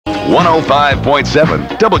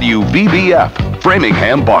105.7 WVBF,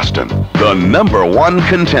 Framingham, Boston, the #1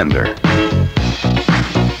 contender.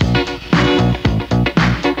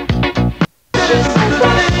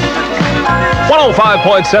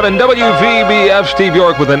 .7 WVBF, Steve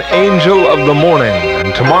York with an Angel of the Morning.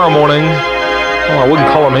 And tomorrow morning, well, I wouldn't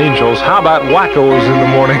call them angels. How about wackos in the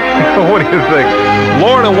morning? What do you think?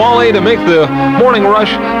 Lauren and Wally to make the morning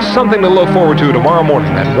rush something to look forward to tomorrow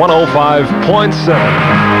morning at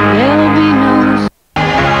 105.7.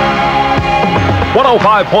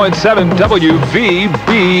 105.7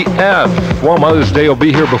 WVBF. Well, Mother's Day will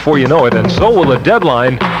be here before you know it, and so will the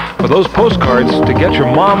deadline for those postcards to get your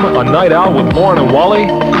mom a night out with Lauren and Wally.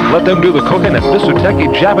 Let them do the cooking at Mr.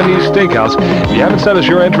 Techie Japanese Steakhouse. If you haven't sent us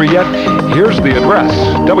your entry yet, here's the address.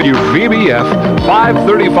 WVBF,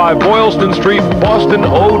 535 Boylston Street, Boston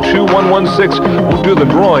 02116. We'll do the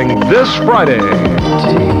drawing this Friday.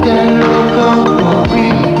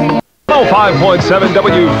 105.7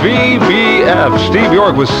 WVBF. Steve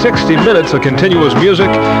York with 60 minutes of continuous music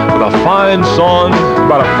with a fine song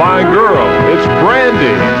about a fine girl. It's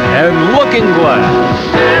Brandy and Looking Glass.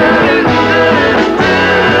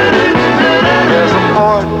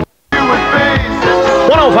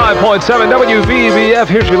 105.7 WVBF.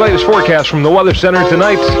 Here's your latest forecast from the Weather Center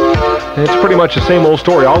tonight. It's pretty much the same old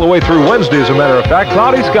story all the way through Wednesday, as a matter of fact.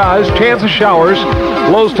 Cloudy skies, chance of showers.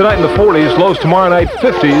 Lows tonight in the 40s, lows tomorrow night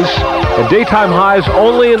 50s, and daytime highs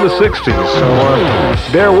only in the 60s.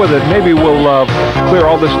 So bear with it. Maybe we'll clear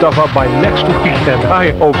all this stuff up by next weekend.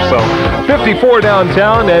 I hope so. 54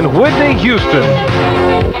 downtown and Whitney, Houston.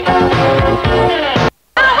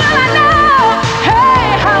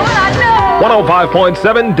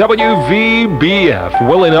 105.7 WVBF.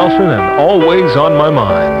 Willie Nelson and Always on My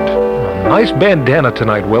Mind. Nice bandana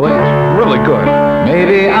tonight, Willie. Really good.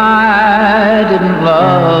 Maybe I didn't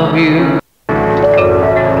love you.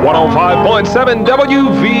 105.7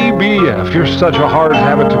 WVBF. You're such a hard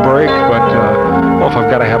habit to break, but well, if I've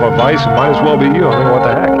got to have a vice, it might as well be you. I mean, what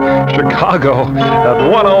the heck? Chicago at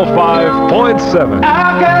 105.7.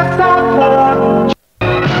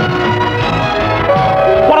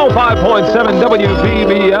 105.7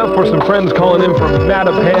 WVBF for some friends calling in from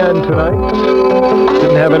Mattapan tonight.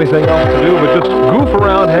 Didn't have anything else to do but just goof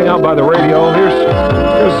around, hang out by the radio. Here's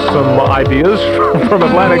some ideas from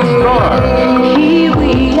Atlantic Star. Here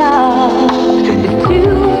we are,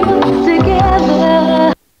 two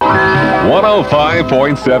together.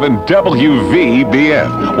 105.7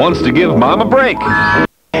 WVBF wants to give Mom a break,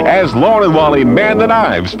 as Lauren and Wally man the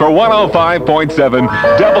knives for 105.7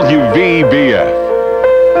 WVBF.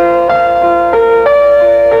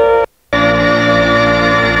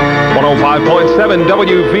 105.7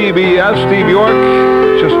 WVBF, Steve York.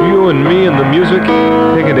 Just you and me and the music,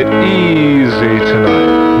 taking it easy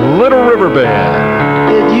tonight. Little River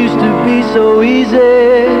Band. It used to be so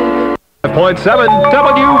easy. 5.7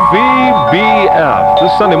 WVBF.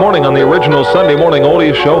 This Sunday morning on the original Sunday Morning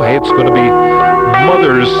Oldies show. Hey, it's going to be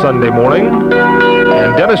Mother's Sunday morning.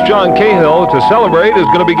 And Dennis John Cahill, to celebrate, is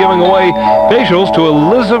going to be giving away facials to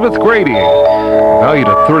Elizabeth Grady. Valued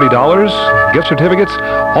at $30. Gift certificates.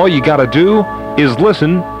 All you got to do is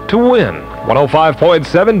listen to win.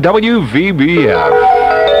 105.7 WVBF.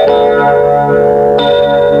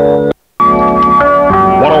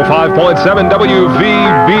 105.7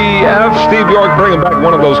 WVBF. Steve York bringing back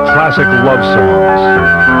one of those classic love songs.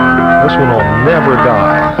 This one will never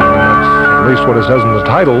die. That's at least what it says in the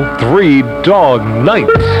title, 3 Dog Night.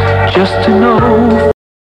 Just to know